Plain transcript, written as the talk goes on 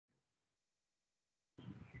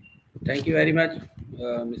Thank you very much,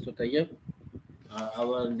 Mr. Tayyab.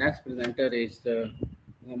 Our next presenter is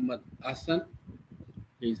Muhammad Ahsan.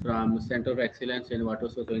 He is from Center of Excellence in Water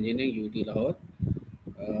Source Engineering, UT Lahore.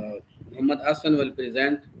 Muhammad Ahsan will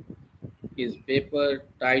present his paper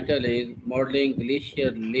title is Modeling Glacier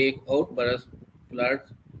Lake Outburst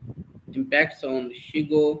Floods Impacts on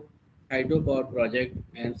Shigo Hydropower Project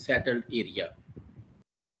and Settled Area.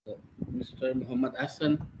 So, Mr. Muhammad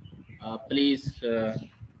Ahsan, please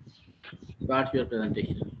start your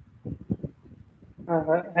presentation.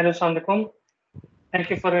 Hello, Assalamualaikum. Thank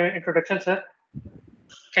you for the introduction, sir.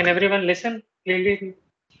 Can everyone listen clearly?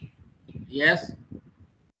 Yes,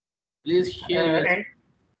 please share your. And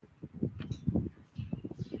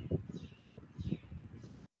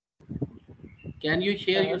Can you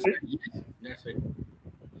share uh, your screen? Yes, that's it.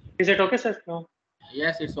 is it okay, sir? No.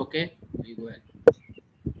 Yes, it's okay. You go ahead.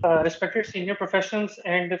 Respected senior professionals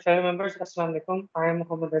and fellow members, Assalamualaikum. I am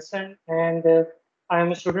Muhammad Hassan, and I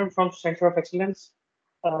am a student from Center of Excellence,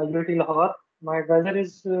 UT Lahore. My brother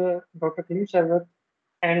is Dr. Kaleem Sarwar,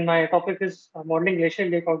 and my topic is modeling glacial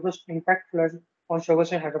lake outburst impact flood on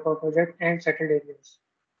Shogasan hydropower project and settled areas.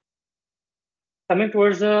 Coming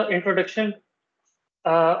towards the introduction,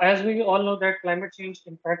 as we all know that climate change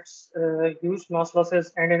impacts huge mass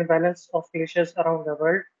losses and imbalance of glaciers around the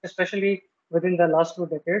world, especially within the last 2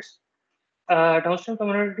 decades. Downstream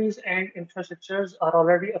communities and infrastructures are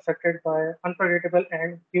already affected by unpredictable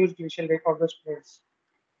and huge glacial lake outburst spreads.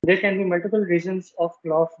 There can be multiple reasons of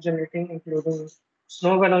gulf generating, including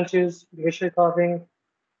snow avalanches, glacier carving,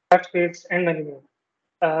 earthquakes, and many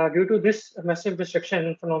more. Due to this massive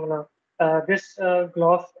destruction phenomena, this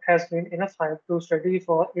GLOF has been enough hype to study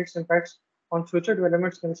for its impacts on future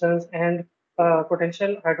development concerns and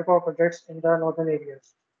potential hydropower projects in the northern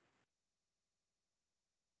areas.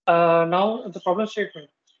 Now, the problem statement.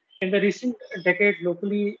 In the recent decade,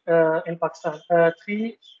 locally in Pakistan,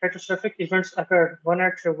 three catastrophic events occurred, one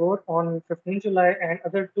at Shogor on 15 July and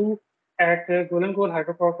other two at Golan Gol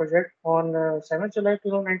Hydropower Project on 7 July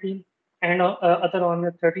 2019 and other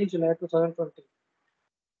on 13 July 2020.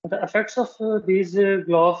 The effects of these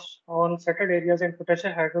GLOFs on settled areas and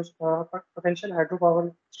potential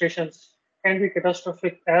hydropower stations can be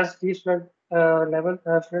catastrophic as these floods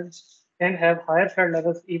can have higher flood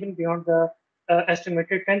levels even beyond the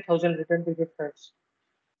estimated 10,000 written period floods.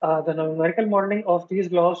 The numerical modeling of these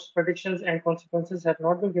GLOFs, predictions, and consequences have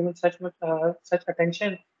not been given such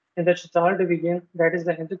attention in the Chitral division, that is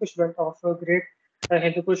the Hindu Kush belt of Great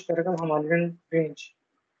Hindu Kush Karakum Himalayan range.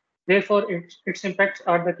 Therefore, its impacts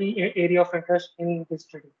are the key area of interest in this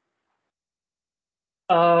study.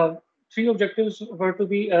 Uh, Three objectives were to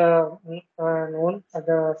be known.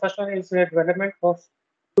 The first one is the development of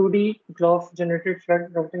 2D GLOF generated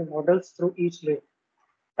flood routing models through each lake.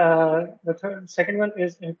 Second one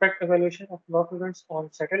is impact evaluation of GLOF events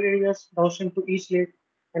on settled areas downstream to each lake.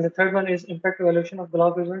 And the third one is impact evaluation of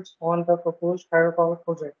GLOF events on the proposed hydropower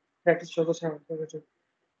project, that is Chogosan project.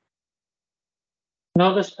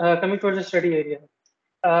 Now, coming towards the study area.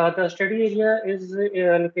 The study area is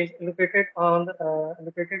located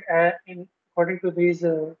in according to these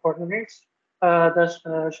coordinates.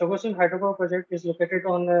 The Shogosin Hydropower Project is located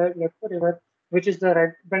on the Lepko River, which is the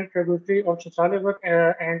right bank tributary of Chitral River,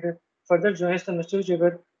 and further joins the Misturi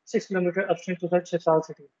River 6 kilometers upstream to the Chitral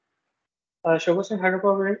city. Shogosin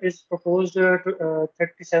Hydropower Project is proposed to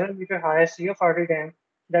 37-meter high CFRD dam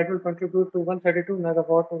that will contribute to 132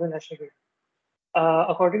 megawatt to the national grid.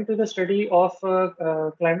 According to the study of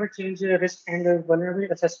climate change risk and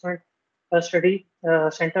vulnerability assessment study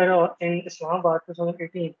center in Islamabad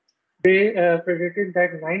 2018, they predicted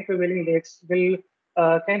that 9 prevailing lakes will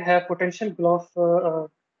can have potential GLOF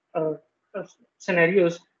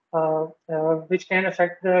scenarios which can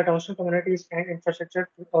affect the downstream communities and infrastructure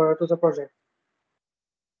to the project.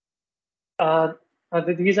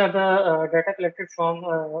 These are the data collected from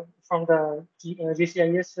the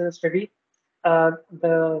GCIS study.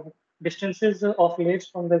 The distances of lakes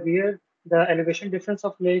from the weir, the elevation difference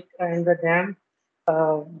of lake and the dam,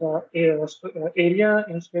 the area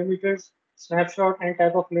in square meters, snapshot and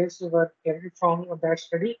type of lakes were carried from that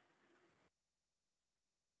study.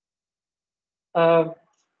 Uh,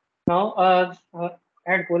 Now,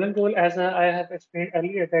 at Golden Goal, as I have explained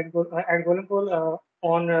earlier, at Golden Goal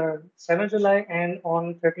on 7th July and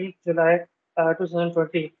on 13th July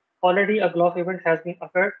 2020, already a GLOF event has been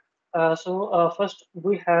occurred. First,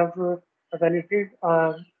 we have validated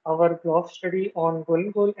our GLOF study on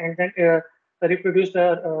Golden Goal and then reproduced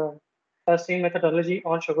the same methodology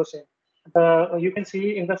on Shogose. You can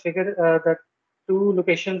see in the figure that two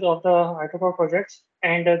locations of the hydropower projects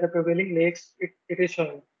and the prevailing lakes it is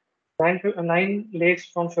showing. nine lakes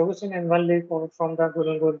from Shogusin and one lake from the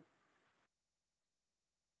Golangol.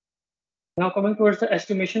 Now coming towards the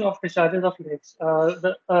estimation of discharges of lakes,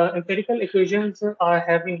 the empirical equations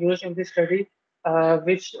have been used in this study,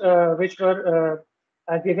 which were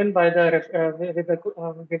given by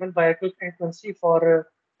given by a quick frequency for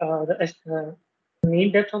the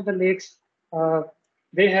mean depth of the lakes. Uh,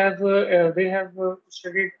 they have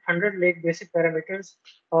studied 100 lake basic parameters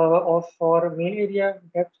of for mean area,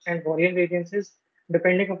 depth, and volume variances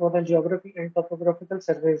depending upon the geography and topographical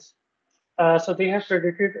surveys. So they have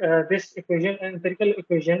predicted this equation, empirical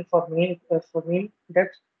equation for mean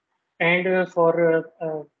depth and for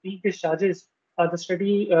peak discharges. The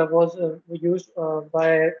study was used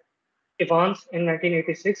by Evans in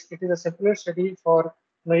 1986. It is a simpler study for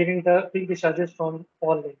measuring the peak discharges from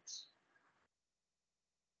all lakes.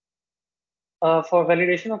 For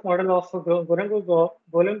validation of model of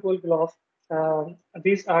Golem-Golgolov,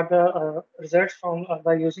 these are the results from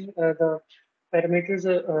by using the parameters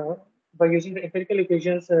by using the empirical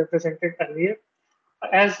equations presented earlier.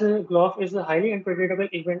 As GLOF is a highly unpredictable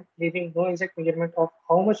event, leaving no exact measurement of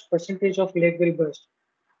how much percentage of lake will burst.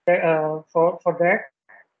 For that,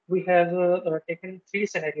 we have taken three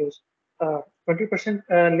scenarios: 20%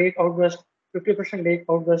 lake outburst, 50% lake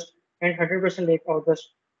outburst, and 100% lake outburst,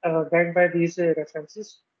 backed by these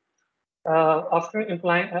references. After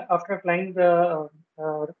applying the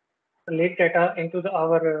lake data into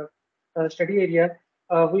our study area,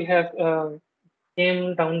 we have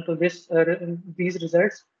came down to these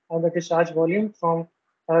results on the discharge volume from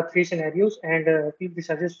three scenarios and peak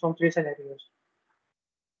discharges from three scenarios.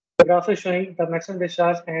 The graph is showing the maximum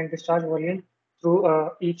discharge and discharge volume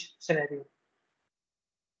through each scenario.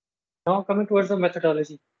 Now coming towards the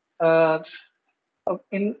methodology.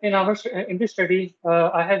 In this study,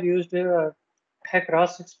 I have used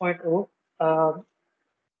HEC-RAS 6.0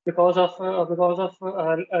 because of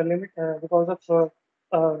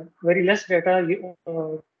very less data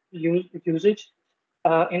usage.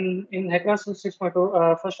 In HEC-RAS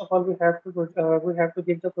 6.0, first of all, we have to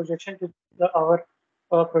give the projection to our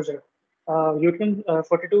project. Uteland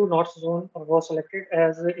 42 North Zone was selected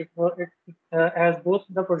as as both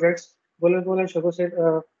the projects Golagol and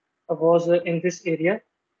Shogoset was in this area.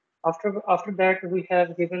 After that, we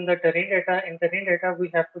have given the terrain data. In terrain data, we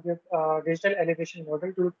have to give digital elevation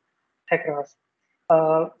model to HEC-RAS.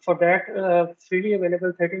 For that, freely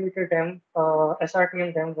available 30-meter dam,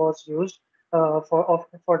 SRTM dam was used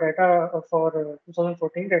for data for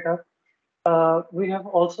 2014 data. We have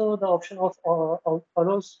also the option of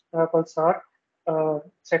Allos Pulsar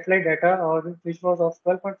satellite data, which was of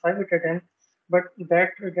 12.5 meter dam, but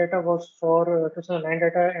that data was for 2009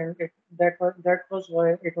 data, and that was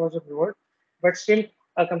why it was ignored. But still,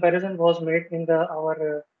 a comparison was made in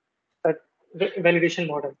our validation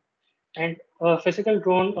model. And physical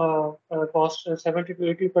drone cost 70 to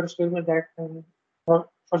 80 per square meter. For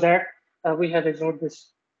that, we have ignored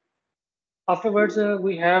this. Afterwards,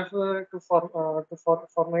 we have to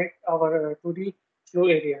format our 2D flow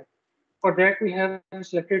area. For that, we have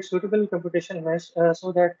selected suitable computation mesh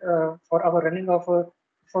so that for our running of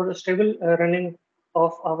for the stable running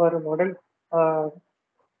of our model, our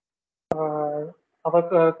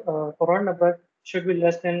Coron number should be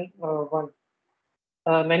less than 1.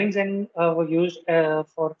 Mannings were used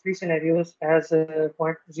for three scenarios as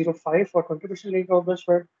 0.05 for 20% lake outburst,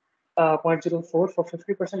 0.04 for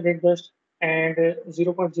 50% lake burst, and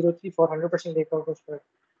 0.03 for 100% lake outburst.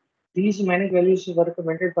 These Manning values were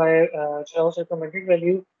recommended by Chow's recommended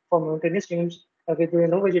value for mountainous streams with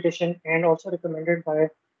no vegetation, and also recommended by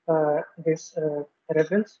this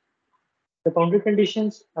reference. The boundary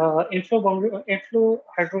conditions, inflow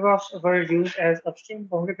hydrographs were used as upstream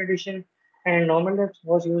boundary condition, and normal depth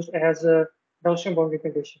was used as a downstream boundary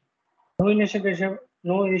condition. No initial condition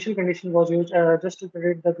was used just to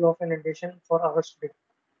predict the flow of inundation for our study.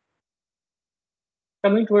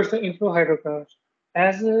 Coming towards the inflow hydrographs,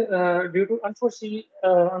 as due to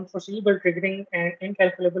unforeseeable triggering and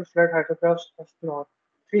incalculable flood hydrographs of plot,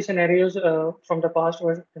 three scenarios from the past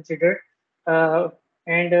were considered,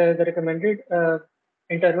 and the recommended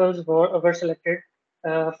intervals were selected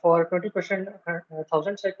for 20%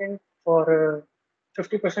 1,000 for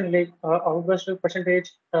 50% lake outburst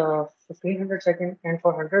percentage 1,500 second, and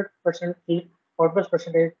for 100% peak outburst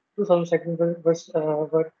percentage 2,000 second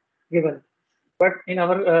were given. But in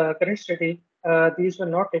our current study, these were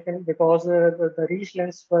not taken because the reach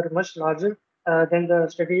lengths were much larger than the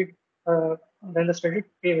studied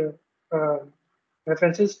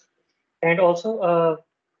references, and also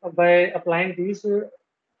by applying these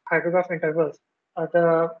hydrograph intervals,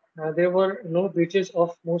 there were no breaches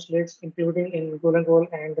of most lakes, including in Golangol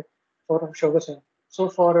and for Shogasan. So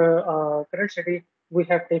for current study, we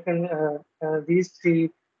have taken these three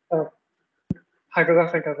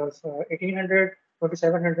hydrograph intervals: 1800,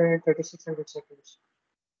 2700, and 3600 seconds.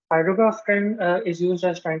 Hydrograph trend is used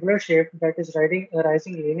as triangular shape that is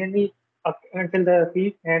rising linearly up until the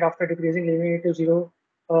peak and after decreasing linearly to zero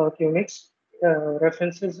qnix.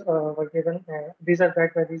 References were given. These are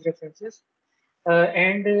backed by these references.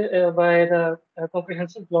 And by the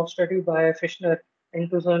comprehensive block study by Fishner in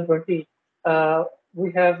 2020, we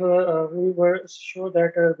were sure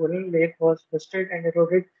that Golden Lake was busted and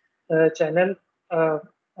eroded channel, uh,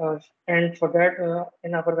 uh, and for that,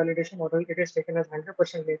 in our validation model, it is taken as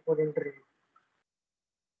 100% lake volume drain.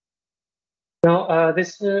 Now,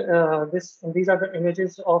 these are the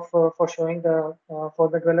images of for showing the for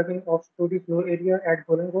the developing of 2D flow area at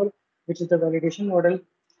Golden Goal, which is the validation model.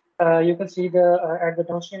 You can see the at the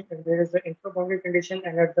downstream there is the inflow boundary condition,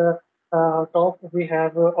 and at the top we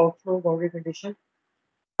have outflow boundary condition.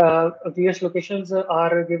 VS locations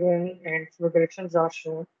are given and flow directions are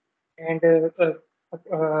shown, and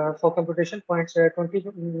for computation points,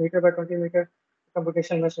 20 meter by 20 meter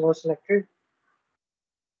computation mesh was selected.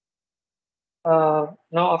 Now,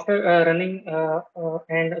 after running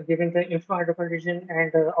and giving the inflow hydro condition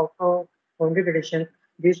and outflow boundary condition,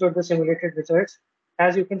 these were the simulated results.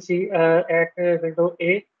 As you can see at window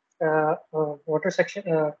A, water section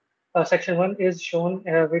 1 is shown,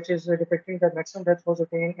 which is depicting the maximum depth was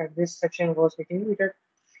attained at this section was 18 meter.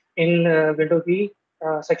 In window B,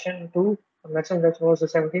 section 2, maximum depth was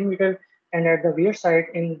 17 meter, and at the rear side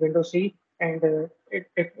in window C, and the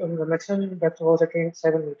maximum depth was attained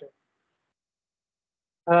 7 meter.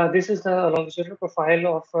 This is the longitudinal profile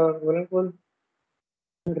of Whirlpool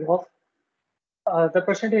graph. The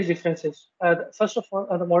percentage differences. First of all,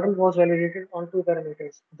 the model was validated on two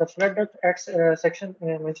parameters: the flood depth at section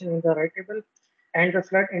mentioned in the right table, and the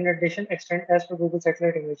flood inundation extent as per Google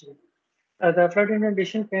satellite imagery. The flood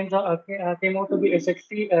inundation came out to be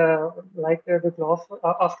exactly like the GLOF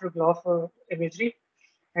after GLOF imagery,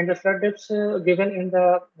 and the flood depths given in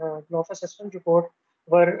the GLOF assessment report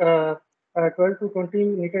were 12 to 20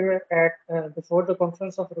 meter at before the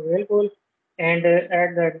confluence of the Royal Goal, and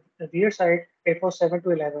at the rear side it was 7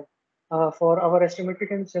 to 11. For our estimated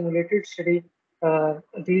and simulated study,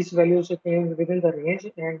 these values came within the range,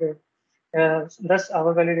 and thus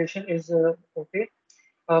our validation is okay.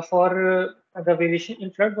 For the variation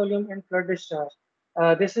in flood volume and flood discharge,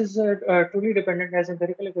 this is truly dependent as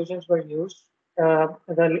empirical equations were used.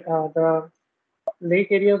 The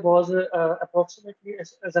lake area was approximately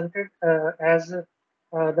assumpted as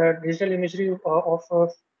the digital imagery of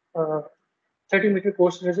 30-meter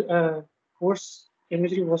course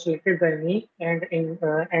imagery was selected by me, and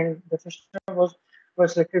the first one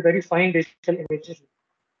was selected very fine digital imagery.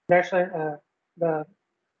 That's why the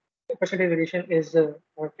percentage variation is 18%,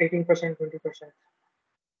 20%.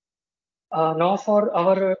 Now for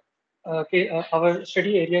our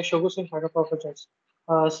study area Shogusin hydropower projects.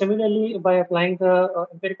 Similarly, by applying the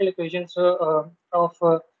empirical equations of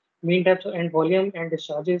mean depth and volume and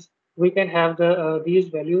discharges, we can have these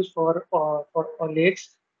values for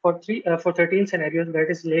lakes for 13 scenarios. That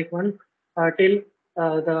is lake 1 till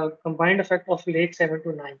the combined effect of lake 7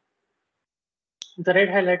 to 9. The red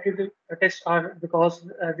highlighted tests are because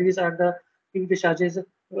these are the peak discharges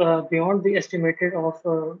beyond the estimated of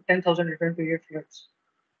 10,000 return period floods.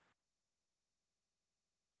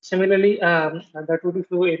 Similarly, the 2D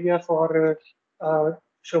flow area for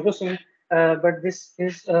Shogosin, but this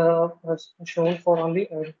is shown for only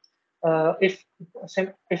if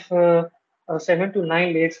 7 to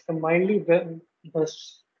 9 lakes combinedly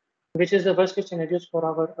bursts, which is the worst case scenarios for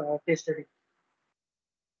our case study.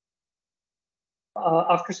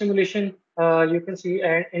 After simulation, you can see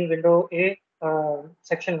in window A,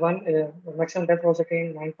 section 1, maximum depth was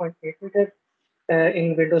attained 9.8 meter.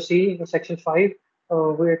 In window C, section 5,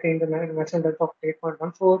 we attained the maximum depth of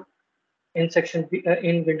 8.14. In section B,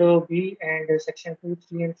 in window B and section 2,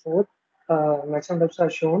 3, and 4, maximum depths are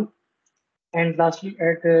shown. And lastly,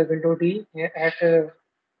 at window D, at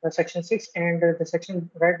section 6 and the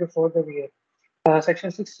section right before the weir.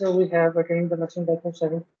 Section 6, we have attained the maximum depth of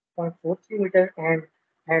 7.43 meter, and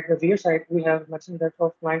at the rear side, we have maximum depth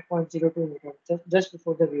of 9.02 meter, just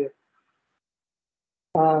before the rear.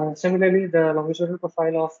 Similarly, the longitudinal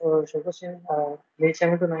profile of Shogosin, lake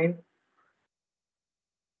 7 to 9.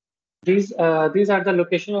 These are the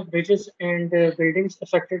location of bridges and buildings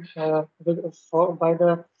affected by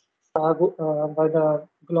the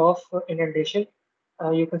GLOF inundation.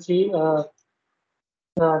 You can see the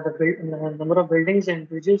number of buildings and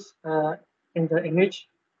bridges in the image.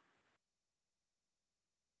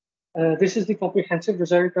 This is the comprehensive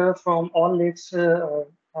result from all lakes uh,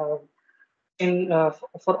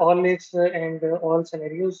 for all lakes and all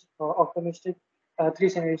scenarios, optimistic, three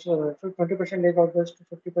scenarios, 20% lake outburst,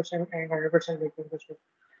 50% and 100% lake outburst.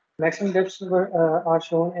 Maximum depths are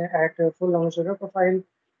shown at full longitudinal profile,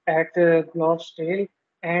 at Gloss tail,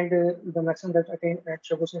 and the maximum depth attained at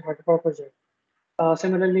Shogosin hydropower project.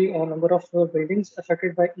 Similarly, a number of buildings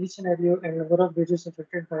affected by each scenario and number of bridges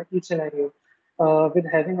affected by each scenario, with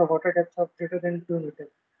having a water depth of greater than 2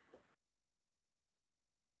 meters.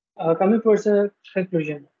 Coming towards the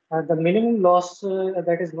conclusion, the minimum loss,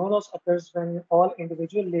 that is no loss, occurs when all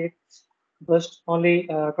individual lakes burst only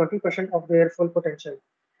 20% of their full potential.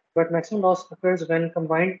 But maximum loss occurs when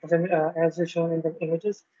combined, as is shown in the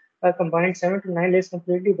images, combined 7 to 9 lakes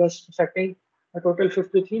completely burst, affecting a total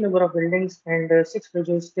 53 number of buildings and 6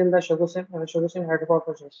 bridges till the Shogosin hydropower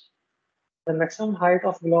project. The maximum height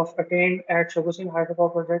of bluff attained at Shogosin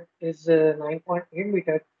hydropower project is 9.8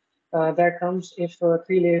 meters. That comes if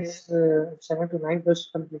 3 lakes, 7 to 9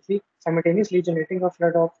 burst completely, simultaneously generating a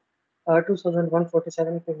flood of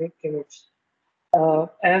 2,147 cubics.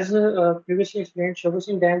 As previously explained,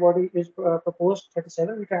 Shogosin dam body is proposed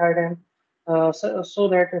 37-meter high dam, so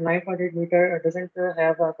that 9.8 meter doesn't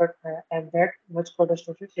have and that much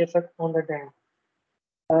catastrophic effect on the dam.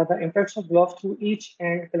 The impacts of bluff through each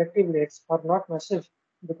and collective lakes are not massive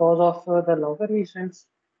because of the longer distance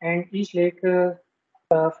and each lake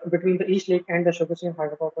between the each lake and the Shogosin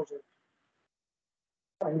hydropower project.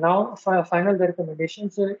 And now, final the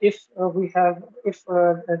recommendations. If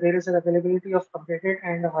there is an availability of updated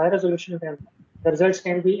and higher resolution dam, the results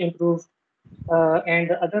can be improved,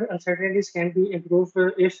 and other uncertainties can be improved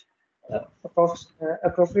if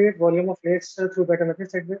appropriate volume of lakes through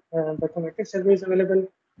bathymetric survey is available,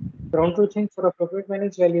 ground truthing for appropriate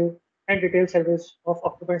managed value, and detailed surveys of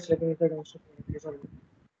occupants living in the downstream communities.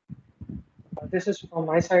 This is from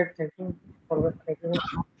my side. Thank you for everyone.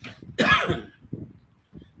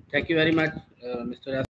 Thank you very much, Mr.